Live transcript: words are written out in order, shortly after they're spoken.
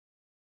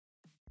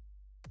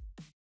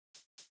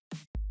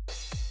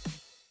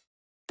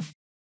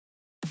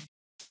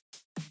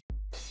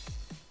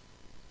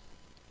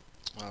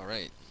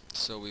Alright,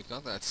 so we've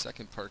got that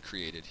second part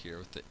created here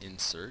with the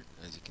insert.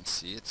 As you can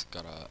see, it's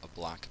got a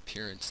black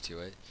appearance to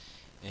it.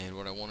 And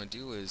what I want to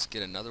do is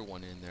get another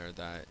one in there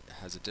that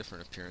has a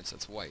different appearance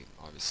that's white,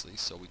 obviously,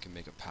 so we can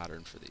make a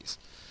pattern for these.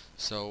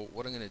 So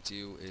what I'm going to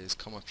do is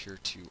come up here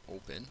to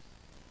Open,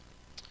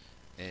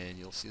 and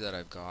you'll see that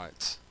I've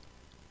got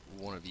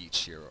one of each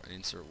here, an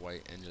insert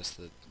white and just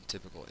the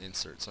typical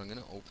insert. So I'm going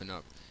to open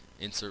up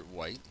Insert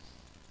White.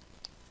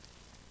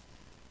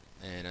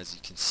 And as you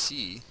can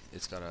see,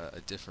 it's got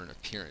a different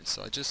appearance.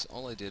 So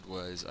all I did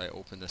was I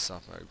opened this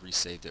up, I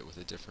resaved it with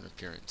a different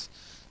appearance.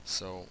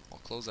 So I'll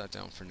close that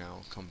down for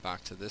now, come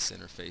back to this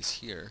interface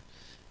here,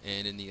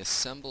 and in the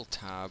Assemble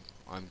tab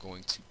I'm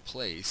going to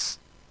place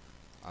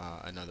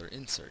another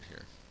insert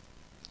here.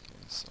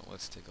 Okay, so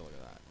let's take a look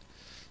at that.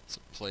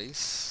 So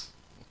place,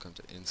 we'll come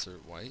to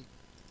Insert White,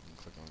 and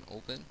click on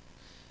Open,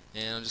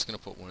 and I'm just going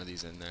to put one of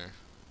these in there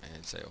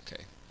and say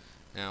OK.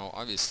 Now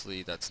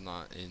obviously that's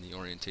not in the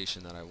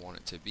orientation that I want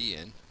it to be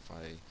in. If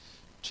I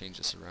change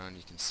this around,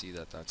 you can see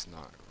that that's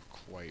not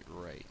quite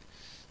right.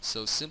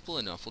 So simple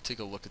enough, we'll take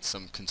a look at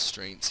some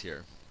constraints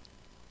here.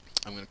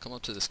 I'm going to come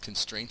up to this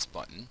Constraints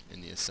button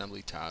in the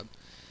Assembly tab,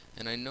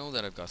 and I know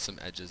that I've got some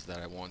edges that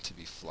I want to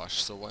be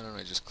flush, so why don't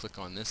I just click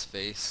on this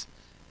face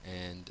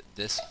and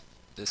this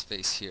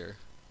face here.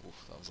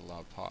 Oof, that was a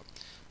loud pop.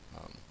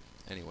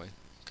 Anyway,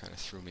 kind of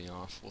threw me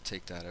off. We'll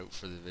take that out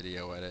for the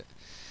video edit.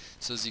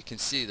 So as you can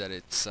see that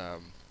it's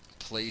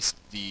placed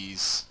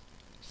these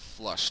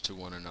flush to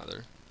one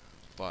another,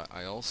 but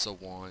I also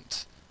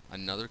want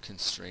another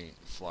constraint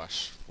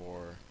flush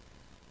for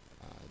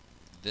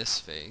this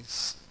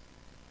face.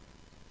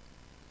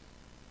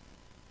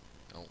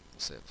 Oh, we'll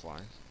say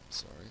apply,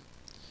 sorry.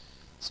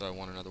 So I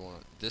want another one,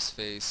 this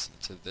face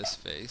to this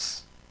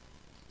face.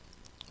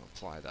 I'll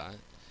apply that.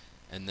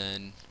 And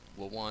then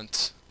we'll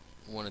want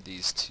one of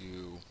these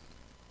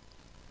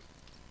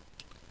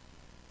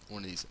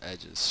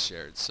edges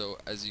shared. So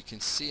as you can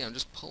see, I'm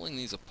just pulling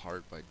these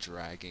apart by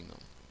dragging them.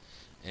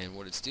 And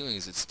what it's doing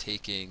is it's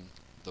taking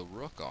the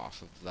rook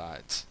off of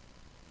that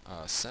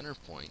center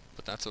point,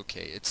 but that's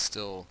okay. It's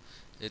still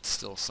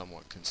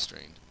somewhat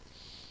constrained.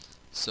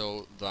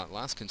 So that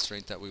last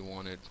constraint that we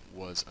wanted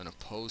was an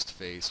opposed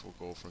face. We'll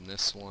go from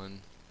this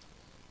one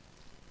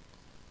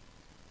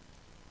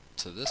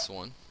to this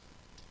one,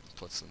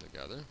 puts them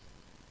together,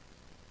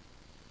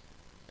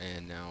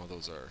 and now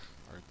those are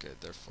good.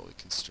 They're fully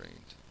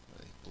constrained.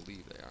 I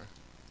believe they are.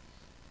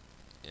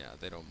 Yeah,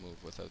 they don't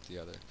move without the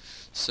other.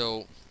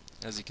 So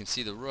as you can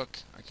see, the rook,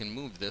 I can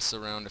move this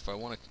around. If I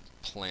want to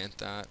plant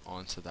that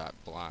onto that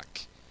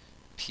black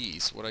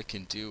piece, what I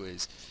can do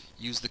is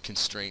use the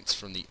constraints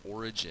from the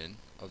origin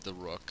of the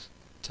rook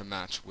to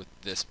match with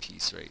this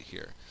piece right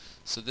here.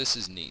 So this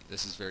is neat.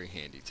 This is very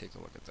handy. Take a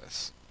look at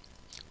this.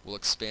 We'll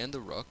expand the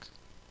rook,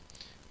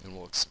 and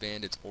we'll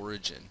expand its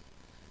origin,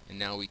 and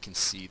now we can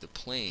see the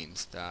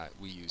planes that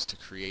we used to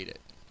create it.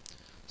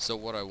 So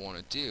what I want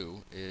to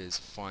do is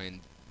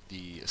find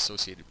the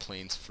associated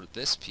planes for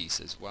this piece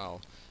as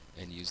well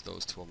and use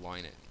those to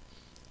align it.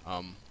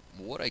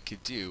 What I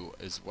could do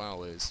as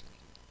well is,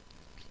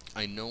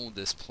 I know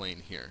this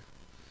plane here,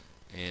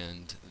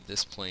 and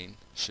this plane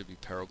should be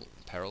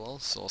parallel,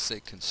 so I'll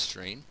say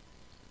constrain,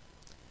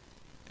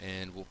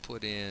 and we'll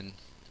put in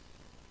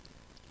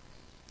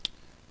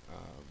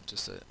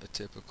just a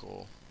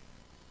typical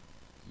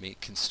make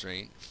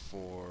constraint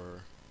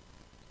for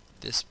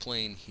this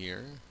plane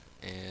here,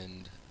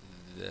 and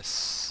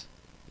this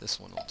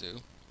one will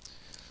do.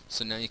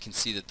 So now you can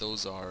see that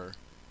those are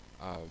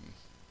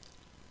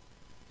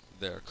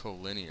they're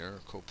collinear, or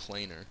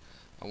coplanar.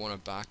 I want to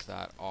back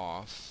that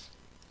off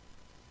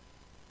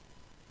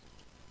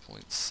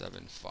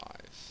 0.75.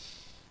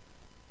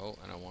 Oh,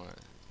 and I want it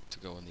to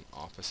go in the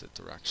opposite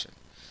direction.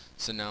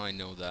 So now I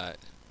know that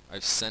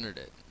I've centered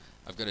it.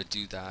 I've got to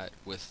do that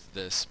with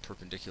this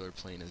perpendicular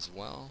plane as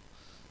well.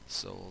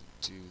 So we'll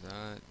do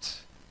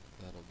that.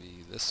 That'll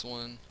be this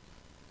one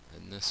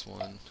and this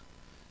one.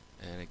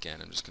 And again,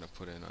 I'm just going to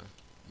put in a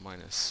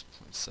minus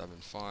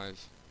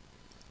 0.75.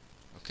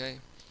 Okay.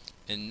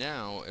 And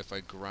now if I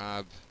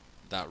grab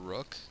that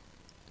rook,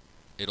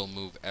 it'll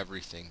move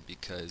everything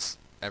because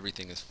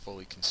everything is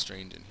fully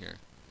constrained in here.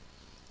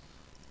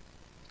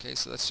 Okay,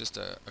 so that's just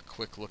a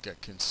quick look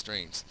at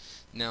constraints.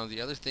 Now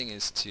the other thing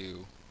is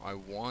I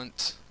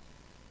want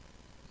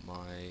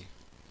my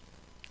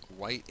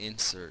white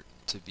insert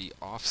to be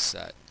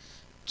offset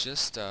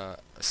just a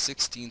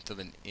 1/16 of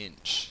an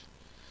inch.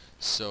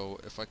 So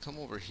if I come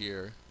over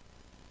here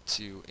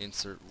to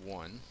insert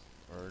one,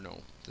 or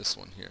no, this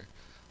one here,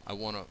 I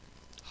want to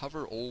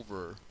hover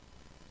over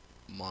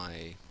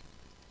my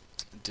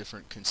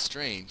different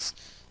constraints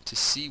to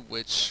see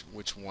which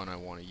one I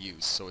want to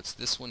use. So it's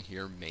this one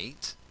here,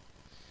 mate,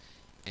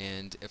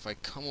 and if I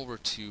come over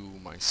to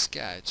my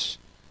sketch,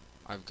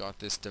 I've got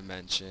this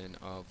dimension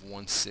of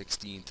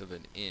 1/16 of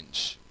an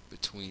inch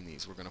between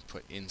these. We're going to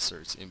put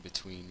inserts in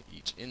between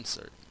each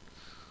insert.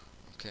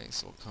 Okay,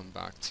 so we'll come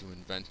back to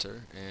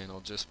Inventor, and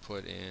I'll just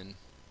put in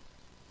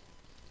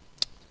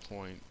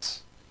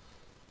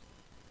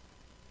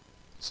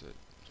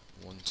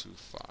 1, 2,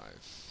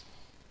 5.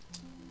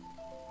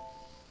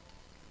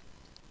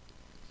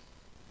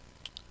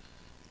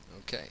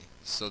 Okay,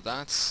 so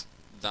that's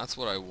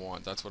what I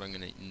want. That's what I'm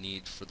going to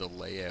need for the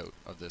layout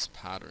of this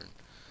pattern.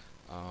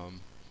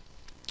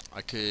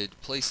 I could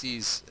place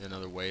these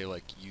another way,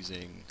 like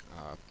using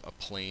a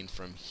plane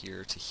from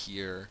here to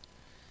here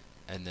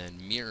and then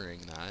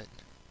mirroring that.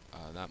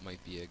 That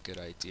might be a good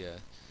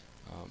idea.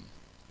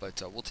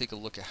 But we'll take a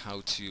look at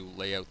how to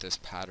lay out this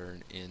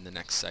pattern in the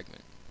next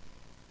segment.